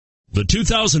The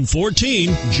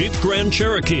 2014 Jeep Grand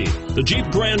Cherokee. The Jeep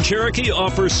Grand Cherokee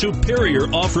offers superior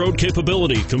off-road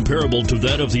capability comparable to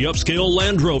that of the upscale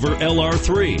Land Rover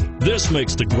LR3. This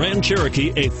makes the Grand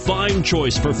Cherokee a fine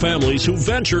choice for families who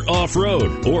venture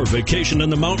off-road or vacation in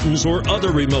the mountains or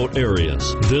other remote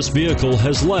areas. This vehicle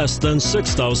has less than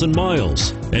 6,000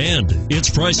 miles and it's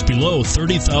priced below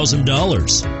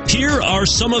 $30,000. Here are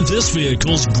some of this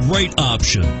vehicle's great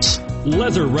options: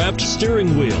 leather-wrapped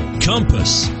steering wheel,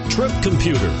 compass, trip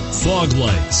computer, fog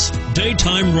lights,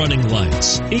 daytime running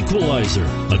lights, equalizer,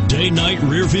 a day-night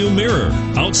rearview mirror,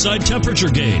 outside temperature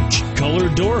gauge, color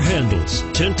door handles,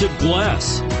 tinted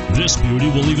glass. This beauty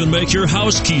will even make your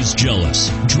house keys jealous.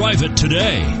 Drive it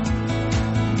today.